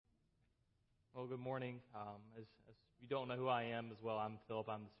Well, good morning. As you don't know who I am as well, I'm Philip.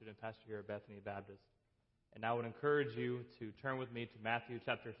 I'm the student pastor here at Bethany Baptist. And I would encourage you to turn with me to Matthew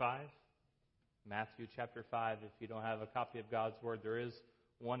chapter 5. Matthew chapter 5. If you don't have a copy of God's Word, there is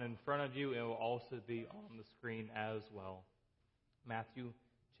one in front of you. It will also be on the screen as well. Matthew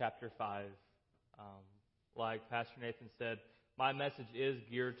chapter 5. Like Pastor Nathan said, my message is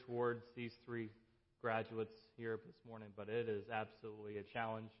geared towards these three graduates here this morning, but it is absolutely a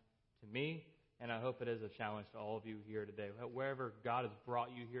challenge to me, and I hope it is a challenge to all of you here today. Wherever God has brought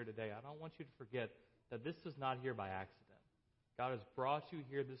you here today, I don't want you to forget that this is not here by accident. God has brought you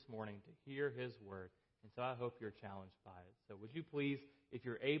here this morning to hear His Word, and so I hope you're challenged by it. So would you please, if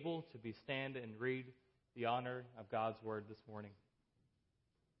you're able to stand and read the honor of God's Word this morning.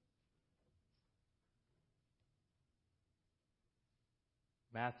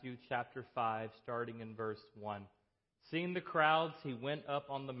 Matthew chapter 5, starting in verse 1. Seeing the crowds, he went up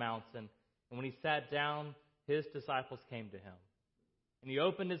on the mountain, and when he sat down, his disciples came to him. And he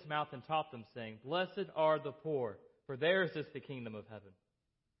opened his mouth and taught them, saying, Blessed are the poor, for theirs is the kingdom of heaven.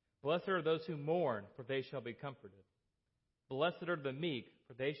 Blessed are those who mourn, for they shall be comforted. Blessed are the meek,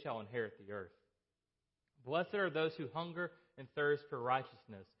 for they shall inherit the earth. Blessed are those who hunger and thirst for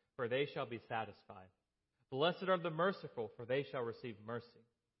righteousness, for they shall be satisfied. Blessed are the merciful, for they shall receive mercy.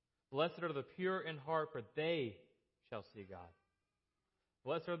 Blessed are the pure in heart, for they shall see God.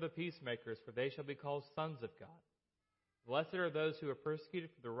 Blessed are the peacemakers, for they shall be called sons of God. Blessed are those who are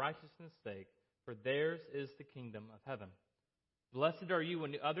persecuted for the righteousness' sake, for theirs is the kingdom of heaven. Blessed are you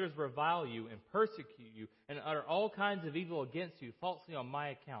when others revile you and persecute you and utter all kinds of evil against you falsely on my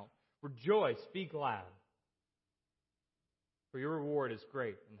account. Rejoice, be glad, for your reward is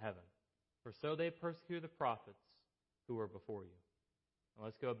great in heaven. For so they persecuted the prophets who were before you. Now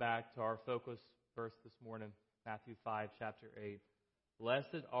let's go back to our focus verse this morning, Matthew 5, chapter 8.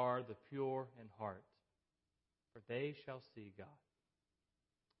 Blessed are the pure in heart, for they shall see God.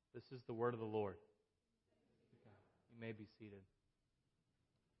 This is the word of the Lord. You may be seated.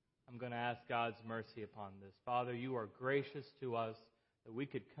 I'm going to ask God's mercy upon this. Father, you are gracious to us that we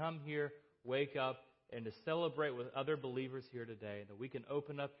could come here, wake up, and to celebrate with other believers here today, that we can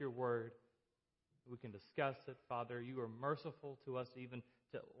open up your word, we can discuss it. Father, you are merciful to us even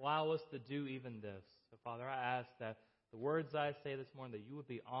to allow us to do even this. So, Father, I ask that the words I say this morning, that you would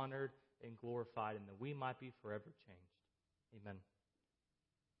be honored and glorified, and that we might be forever changed. Amen.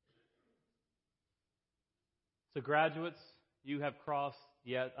 So, graduates, you have crossed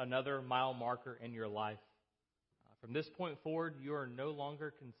yet another mile marker in your life. From this point forward, you are no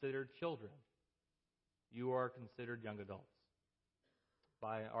longer considered children. You are considered young adults.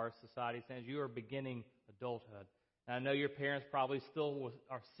 By our society standards, you are beginning adulthood. And I know your parents probably still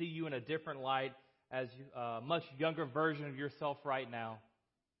see you in a different light as a much younger version of yourself right now.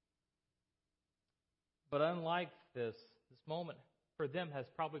 But unlike this moment for them has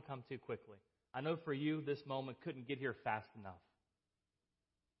probably come too quickly. I know for you, this moment couldn't get here fast enough.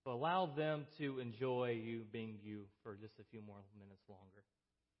 But allow them to enjoy you being you for just a few more minutes longer.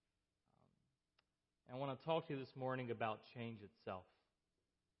 And I want to talk to you this morning about change itself.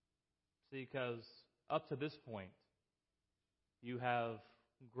 See, because up to this point, you have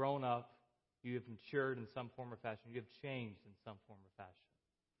grown up, you have matured in some form or fashion, you have changed in some form or fashion.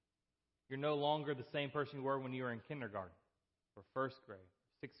 You're no longer the same person you were when you were in kindergarten, or first grade,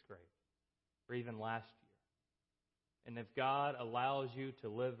 sixth grade, or even last year. And if God allows you to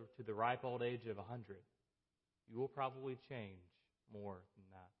live to the ripe old age of 100, you will probably change more than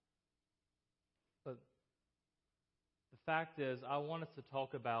that. But the fact is, I want us to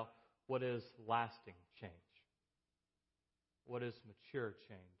talk about what is lasting change. What is mature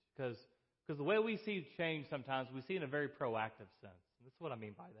change? Because the way we see change sometimes, we see it in a very proactive sense. And that's what I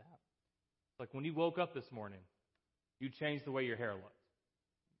mean by that. Like when you woke up this morning, you changed the way your hair looked.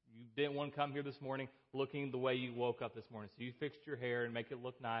 You didn't want to come here this morning looking the way you woke up this morning. So you fixed your hair and make it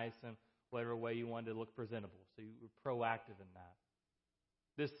look nice and whatever way you wanted to look presentable. So you were proactive in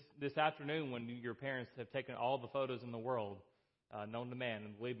that. This afternoon, when your parents have taken all the photos in the world, known to man,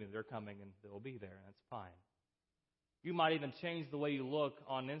 and believe me, they're coming and they'll be there, and that's fine. You might even change the way you look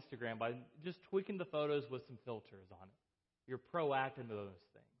on Instagram by just tweaking the photos with some filters on it. You're proactive in those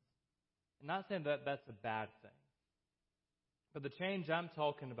things. I'm not saying that that's a bad thing. But the change I'm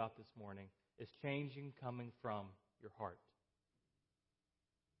talking about this morning is changing coming from your heart.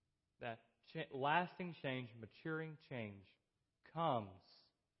 That lasting change, maturing change comes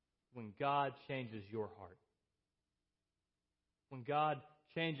when God changes your heart. When God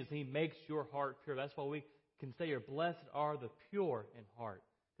changes, He makes your heart pure. That's why we can say, blessed are the pure in heart,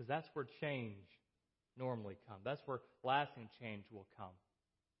 because that's where change normally comes. That's where lasting change will come.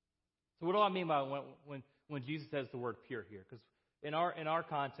 So what do I mean by when Jesus says the word pure here? Because in our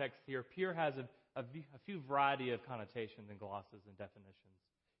context here, pure has a few variety of connotations and glosses and definitions.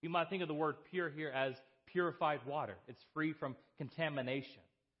 You might think of the word pure here as purified water. It's free from contamination.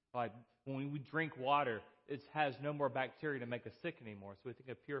 Like when we drink water, it has no more bacteria to make us sick anymore. So we think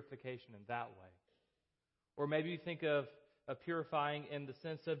of purification in that way. Or maybe you think of purifying in the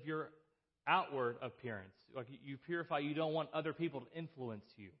sense of your outward appearance. Like you purify, you don't want other people to influence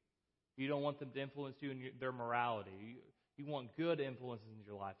you. You don't want them to influence you in their morality. You want good influences in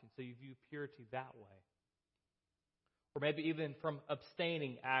your life. And so you view purity that way. Or maybe even from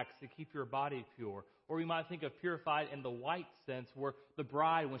abstaining acts to keep your body pure. Or you might think of purified in the white sense, where the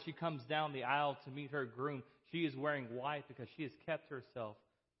bride, when she comes down the aisle to meet her groom, she is wearing white because she has kept herself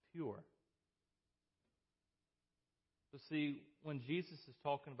pure. So see, when Jesus is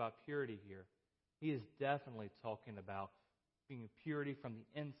talking about purity here, he is definitely talking about being purity from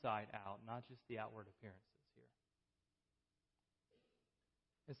the inside out, not just the outward appearances here.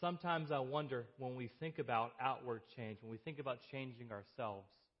 And sometimes I wonder, when we think about outward change, when we think about changing ourselves,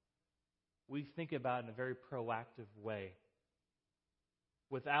 we think about it in a very proactive way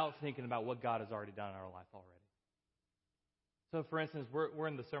without thinking about what God has already done in our life already. So, for instance, we're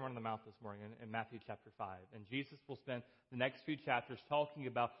in the Sermon on the Mount this morning in Matthew chapter 5, and Jesus will spend the next few chapters talking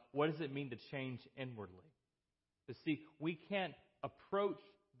about what does it mean to change inwardly. To see, we can't approach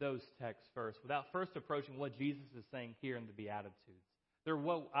those texts first without first approaching what Jesus is saying here in the Beatitudes. They're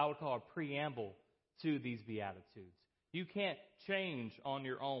what I would call a preamble to these Beatitudes. You can't change on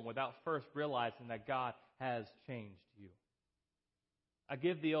your own without first realizing that God has changed you. I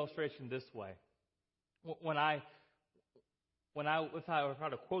give the illustration this way. If I were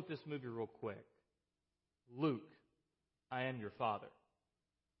to quote this movie real quick, Luke, I am your father.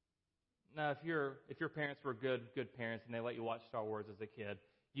 Now, if your parents were good parents and they let you watch Star Wars as a kid,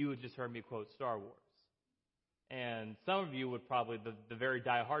 you would just heard me quote Star Wars. And some of you would probably, the very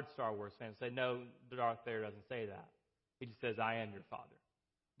diehard Star Wars fans, say, no, Darth Vader doesn't say that. He just says, I am your father.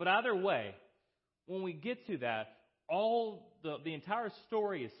 But either way, when we get to that, all the entire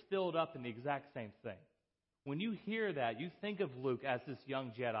story is filled up in the exact same thing. When you hear that, you think of Luke as this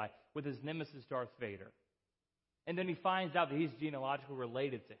young Jedi with his nemesis Darth Vader. And then he finds out that he's genealogically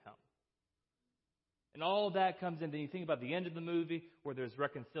related to him. And all of that comes in. Then you think about the end of the movie where there's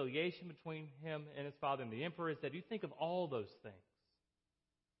reconciliation between him and his father and the Emperor is dead. You think of all those things.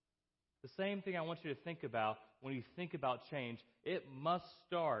 The same thing I want you to think about when you think about change. It must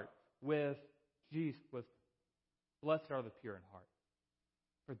start with Jesus, with blessed are the pure in heart,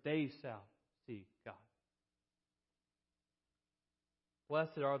 for they shall see God.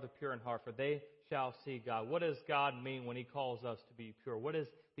 Blessed are the pure in heart, for they shall see God. What does God mean when he calls us to be pure? What is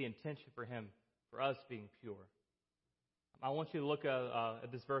the intention for him, for us being pure? I want you to look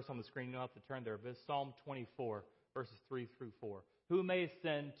at this verse on the screen. You don't have to turn there, but it's Psalm 24, verses 3 through 4. Who may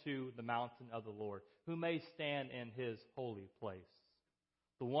ascend to the mountain of the Lord? Who may stand in his holy place?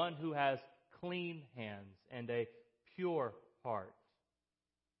 The one who has clean hands and a pure heart.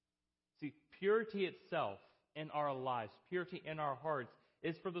 See, purity itself in our lives, purity in our hearts,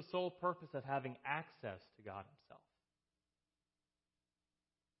 is for the sole purpose of having access to God himself.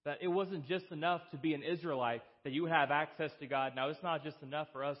 That it wasn't just enough to be an Israelite, that you have access to God. Now, it's not just enough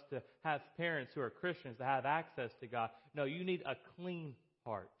for us to have parents who are Christians to have access to God. No, you need a clean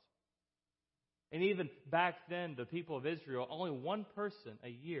heart. And even back then, the people of Israel, only one person a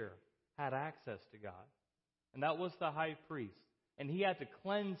year had access to God. And that was the high priest. And he had to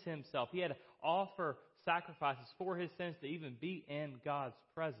cleanse himself. He had to offer sacrifices for his sins to even be in God's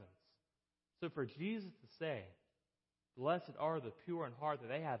presence. So for Jesus to say, blessed are the pure in heart, that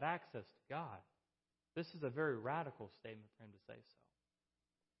they have access to God, this is a very radical statement for him to say so.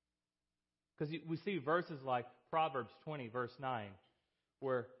 Because we see verses like Proverbs 20, verse 9,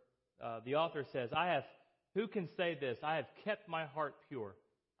 where the author says, who can say this? I have kept my heart pure.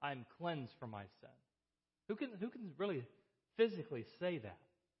 I am cleansed from my sin. Who can really physically say that?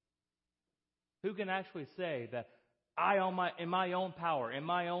 Who can actually say that in my own power, in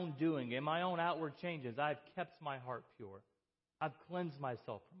my own doing, in my own outward changes, I've kept my heart pure. I've cleansed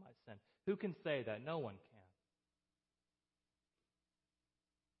myself from my sin. Who can say that? No one can.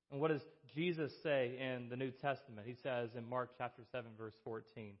 And what does Jesus say in the New Testament? He says in Mark chapter 7, verse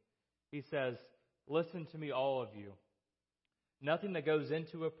 14, he says, listen to me, all of you. Nothing that goes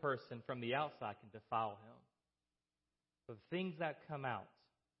into a person from the outside can defile him. But the things that come out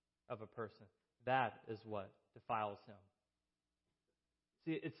of a person, that is what defiles him.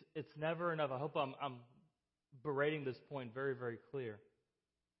 See, it's never enough. I hope I'm berating this point very, very clear.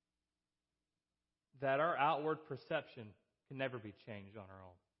 That our outward perception can never be changed on our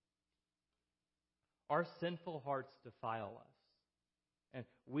own. Our sinful hearts defile us. And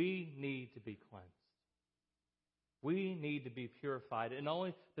we need to be cleansed. We need to be purified. And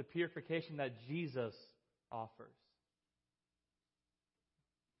only the purification that Jesus offers.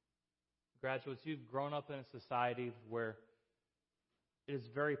 Graduates, you've grown up in a society where it is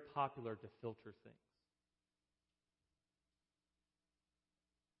very popular to filter things.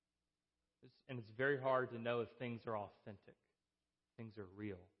 And it's very hard to know if things are authentic, things are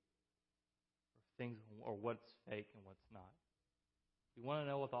real, or what's fake and what's not. You want to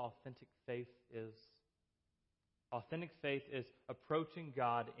know what the authentic faith is? Authentic faith is approaching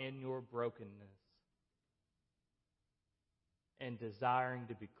God in your brokenness and desiring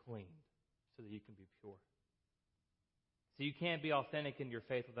to be cleaned so that you can be pure. So you can't be authentic in your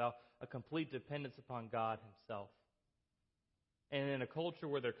faith without a complete dependence upon God Himself. And in a culture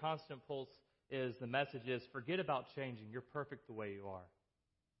where their constant pulse is, the message is, forget about changing. You're perfect the way you are.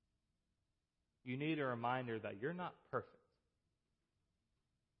 You need a reminder that you're not perfect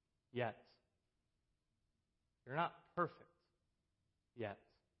yet. You're not perfect yet.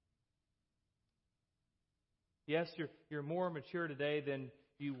 Yes, you're more mature today than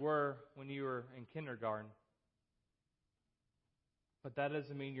you were when you were in kindergarten. But that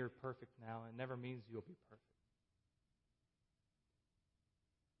doesn't mean you're perfect now. It never means you'll be perfect.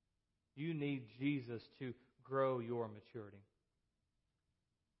 You need Jesus to grow your maturity.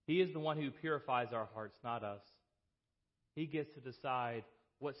 He is the one who purifies our hearts, not us. He gets to decide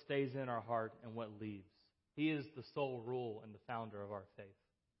what stays in our heart and what leaves. He is the sole rule and the founder of our faith.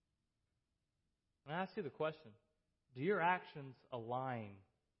 And I ask you the question, do your actions align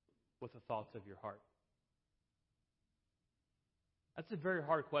with the thoughts of your heart? That's a very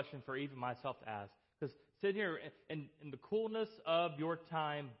hard question for even myself to ask. Because sit here in the coolness of your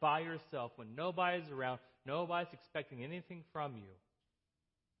time by yourself, when nobody's around, nobody's expecting anything from you,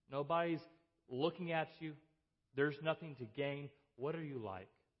 nobody's looking at you, there's nothing to gain. What are you like?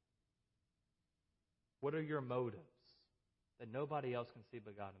 What are your motives that nobody else can see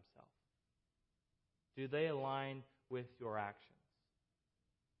but God Himself? Do they align with your actions?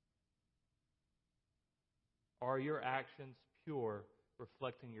 Are your actions pure,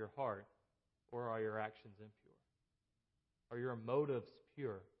 reflecting your heart, or are your actions impure? Are your motives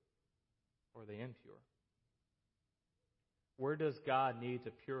pure, or are they impure? Where does God need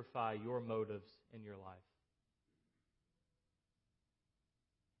to purify your motives in your life?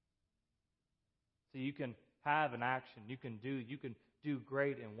 So you can have an action, you can do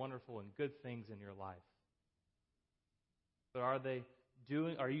great and wonderful and good things in your life. But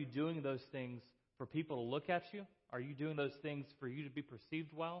are you doing those things for people to look at you? Are you doing those things for you to be perceived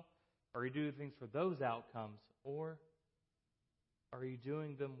well? Are you doing things for those outcomes? Or are you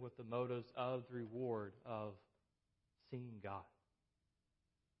doing them with the motives of the reward of seeing God?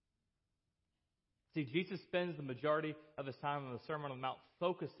 See, Jesus spends the majority of His time on the Sermon on the Mount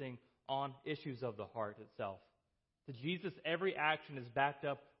focusing on issues of the heart itself. To Jesus, every action is backed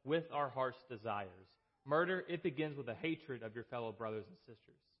up with our heart's desires. Murder, it begins with a hatred of your fellow brothers and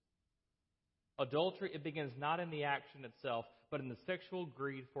sisters. Adultery, it begins not in the action itself, but in the sexual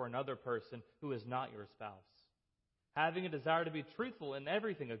greed for another person who is not your spouse. Having a desire to be truthful in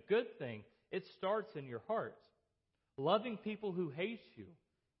everything, a good thing, it starts in your heart. Loving people who hate you,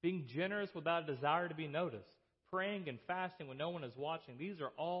 being generous without a desire to be noticed, praying and fasting when no one is watching, these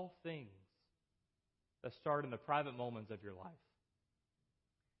are all things that start in the private moments of your life.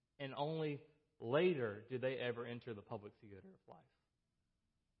 And only later do they ever enter the public theater of life.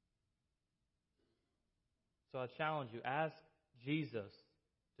 So I challenge you, ask Jesus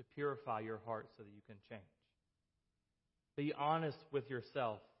to purify your heart so that you can change. Be honest with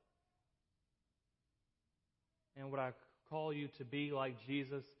yourself. And what I call you to be like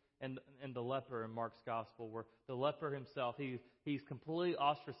Jesus and the leper in Mark's gospel, where the leper himself, he's completely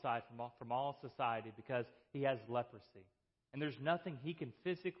ostracized from all society because he has leprosy. And there's nothing he can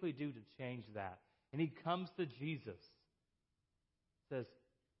physically do to change that. And he comes to Jesus, says,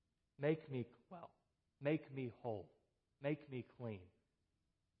 make me well, make me whole, make me clean.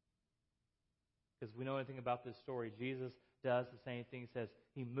 Because we know anything about this story, Jesus does the same thing. He says,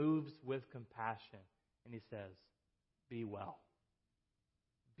 he moves with compassion. And he says, be well,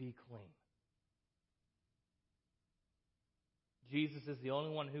 be clean. Jesus is the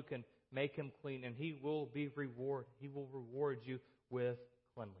only one who can make him clean, and he will reward you with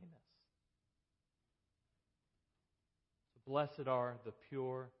cleanliness. So blessed are the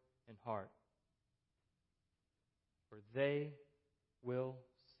pure in heart, for they will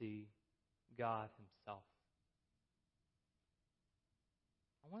see God Himself.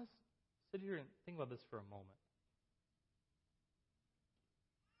 I want to sit here and think about this for a moment.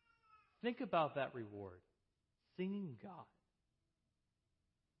 Think about that reward. Singing God.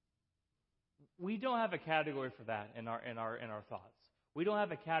 We don't have a category for that in our thoughts. We don't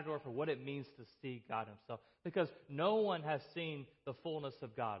have a category for what it means to see God Himself, because no one has seen the fullness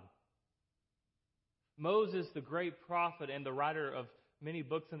of God. Moses, the great prophet and the writer of many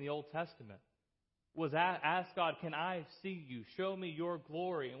books in the Old Testament, was asked God, "Can I see you? Show me your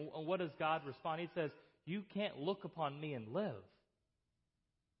glory." And what does God respond? He says, "You can't look upon me and live."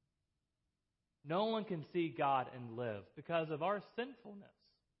 No one can see God and live because of our sinfulness,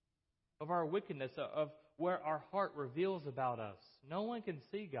 of our wickedness, of where our heart reveals about us. No one can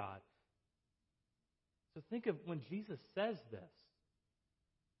see God. So think of when Jesus says this.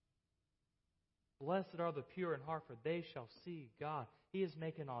 Blessed are the pure in heart, for they shall see God. He is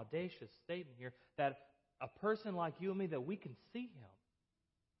making an audacious statement here that a person like you and me, that we can see Him.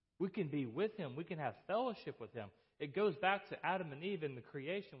 We can be with Him. We can have fellowship with Him. It goes back to Adam and Eve in the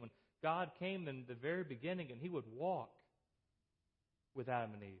creation when God came in the very beginning and He would walk with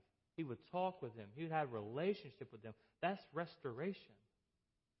Adam and Eve. He would talk with them. He would have a relationship with them. That's restoration.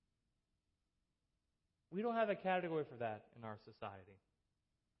 We don't have a category for that in our society.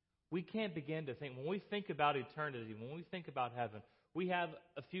 We can't begin to think, when we think about eternity, when we think about heaven, we have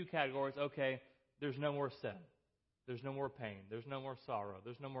a few categories. Okay, there's no more sin. There's no more pain. There's no more sorrow.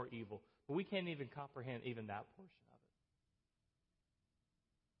 There's no more evil. But we can't even comprehend even that portion of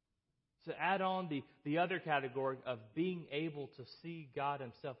it. To add on the other category of being able to see God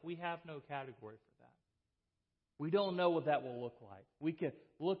Himself, we have no category for that. We don't know what that will look like. We can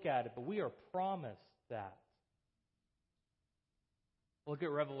look at it, but we are promised that. Look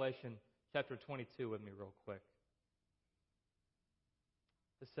at Revelation chapter 22 with me real quick.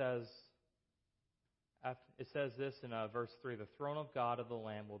 It says this in verse 3, "The throne of God of the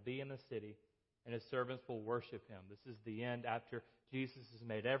Lamb will be in the city, and His servants will worship Him." This is the end after Jesus has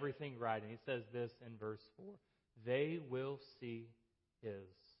made everything right. And He says this in verse 4, "They will see His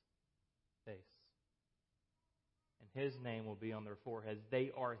face, and His name will be on their foreheads."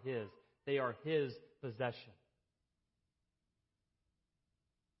 They are His. They are His possession.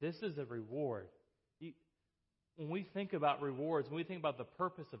 This is a reward. When we think about rewards, when we think about the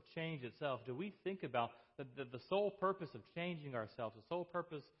purpose of change itself, do we think about the sole purpose of changing ourselves, the sole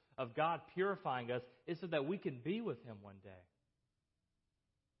purpose of God purifying us is so that we can be with Him one day?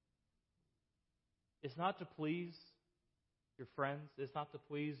 It's not to please your friends. It's not to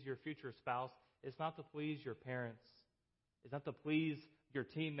please your future spouse. It's not to please your parents. It's not to please your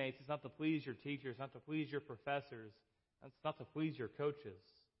teammates. It's not to please your teachers. It's not to please your professors. It's not to please your coaches.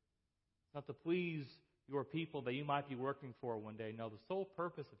 It's not to please your people that you might be working for one day. No, the sole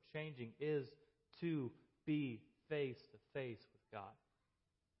purpose of changing is to be face to face with God.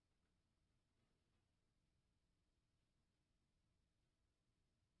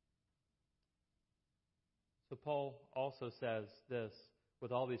 So Paul also says this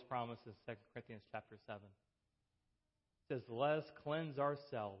with all these promises in 2 Corinthians chapter 7. It says, "Let us cleanse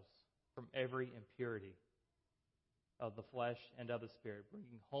ourselves from every impurity of the flesh and of the spirit,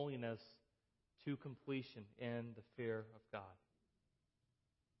 bringing holiness to completion in the fear of God."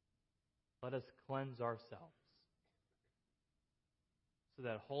 Let us cleanse ourselves so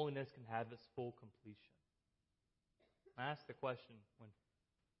that holiness can have its full completion. I ask the question, when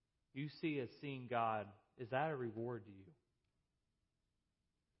you see as seeing God, is that a reward to you?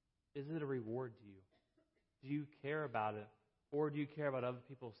 Is it a reward to you? Do you care about it, or do you care about other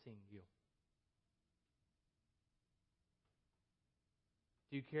people seeing you?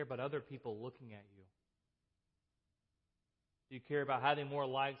 Do you care about other people looking at you? Do you care about having more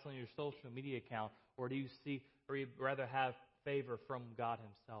likes on your social media account, or do you rather have favor from God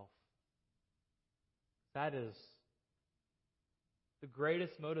Himself? That is the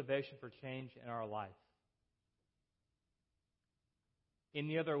greatest motivation for change in our life.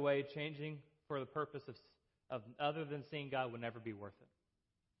 Any other way, changing for the purpose of other than seeing God would never be worth it.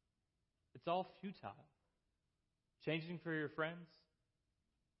 It's all futile. Changing for your friends,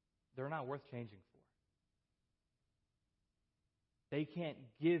 they're not worth changing for. They can't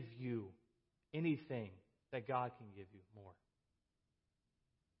give you anything that God can give you more.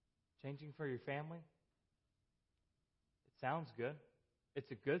 Changing for your family, it sounds good.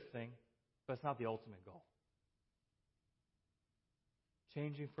 It's a good thing, but it's not the ultimate goal.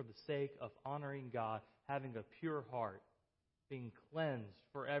 Changing for the sake of honoring God, having a pure heart, being cleansed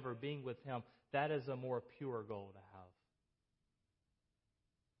forever, being with Him, that is a more pure goal to have.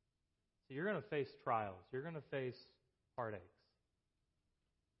 So you're going to face trials. You're going to face heartaches,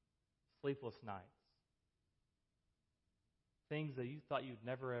 sleepless nights, things that you thought you'd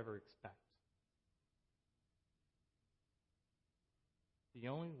never ever expect. the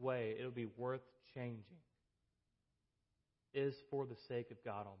only way it'll be worth changing is for the sake of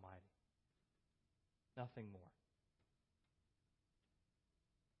God Almighty. Nothing more.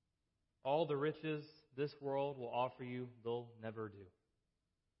 All the riches this world will offer you, they'll never do.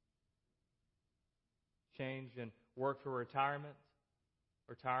 Change and work for retirement.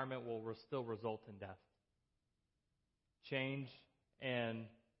 Retirement will still result in death. Change and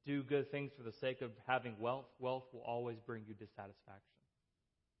do good things for the sake of having wealth. Wealth will always bring you dissatisfaction.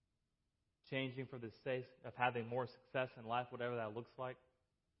 Changing for the sake of having more success in life, whatever that looks like,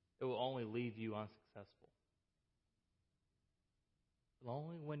 it will only leave you unsuccessful. But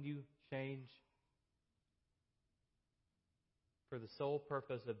only when you change for the sole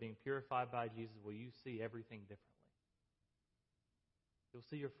purpose of being purified by Jesus will you see everything differently. You'll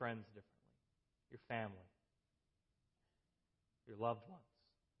see your friends differently, your family, your loved ones,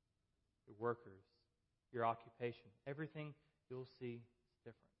 your workers, your occupation. Everything you'll see is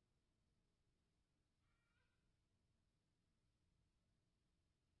different.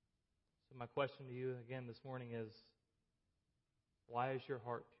 So my question to you again this morning is, why is your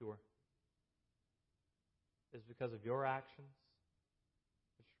heart pure? Is it because of your actions?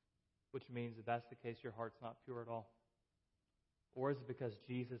 Which means if that's the case, your heart's not pure at all. Or is it because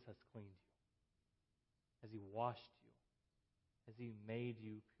Jesus has cleaned you? Has He washed you? Has He made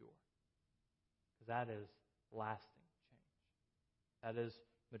you pure? Because that is lasting change. That is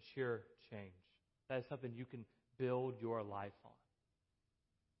mature change. That is something you can build your life on.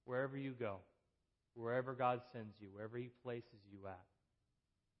 Wherever you go, wherever God sends you, wherever He places you at,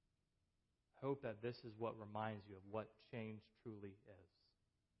 I hope that this is what reminds you of what change truly is.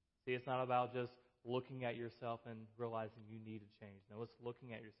 See, it's not about just looking at yourself and realizing you need to change. No, it's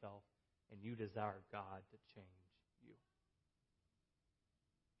looking at yourself and you desire God to change you.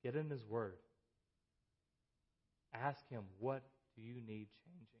 Get in His Word. Ask Him, what do you need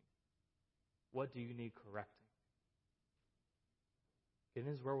changing? What do you need correcting? Get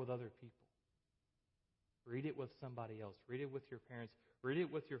in His Word with other people. Read it with somebody else. Read it with your parents. Read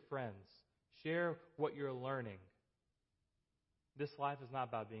it with your friends. Share what you're learning. This life is not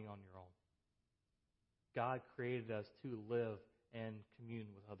about being on your own. God created us to live and commune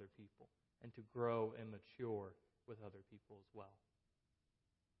with other people and to grow and mature with other people as well.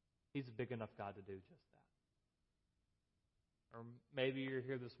 He's a big enough God to do just that. Or maybe you're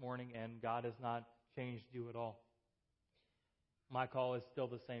here this morning and God has not changed you at all. My call is still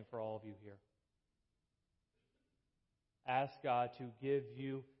the same for all of you here. Ask God to give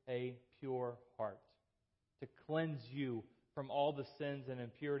you a pure heart, to cleanse you from all the sins and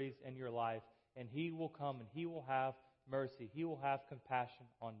impurities in your life, and He will come and He will have mercy. He will have compassion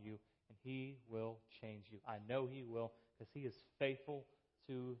on you, and He will change you. I know He will, because He is faithful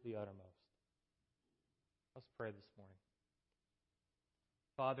to the uttermost. Let's pray this morning.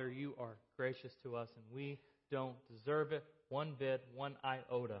 Father, You are gracious to us, and we don't deserve it one bit, one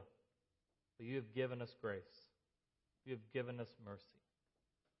iota. But You have given us grace. You have given us mercy.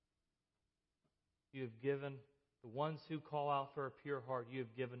 You have given the ones who call out for a pure heart, You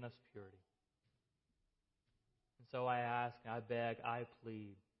have given us purity. And so I ask, I beg, I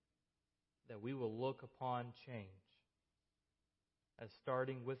plead that we will look upon change as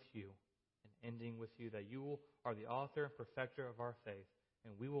starting with You and ending with You, that You are the author and perfecter of our faith,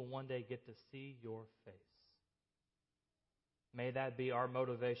 and we will one day get to see Your face. May that be our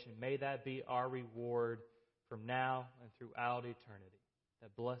motivation. May that be our reward from now and throughout eternity.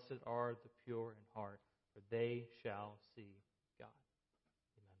 That blessed are the pure in heart, for they shall see God.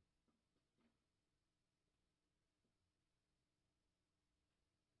 Amen.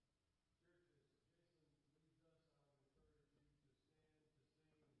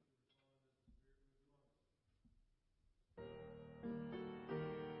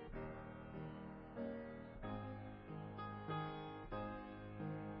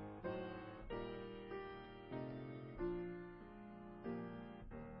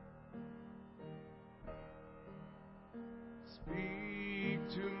 Speak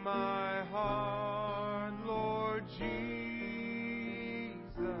to my heart, Lord Jesus.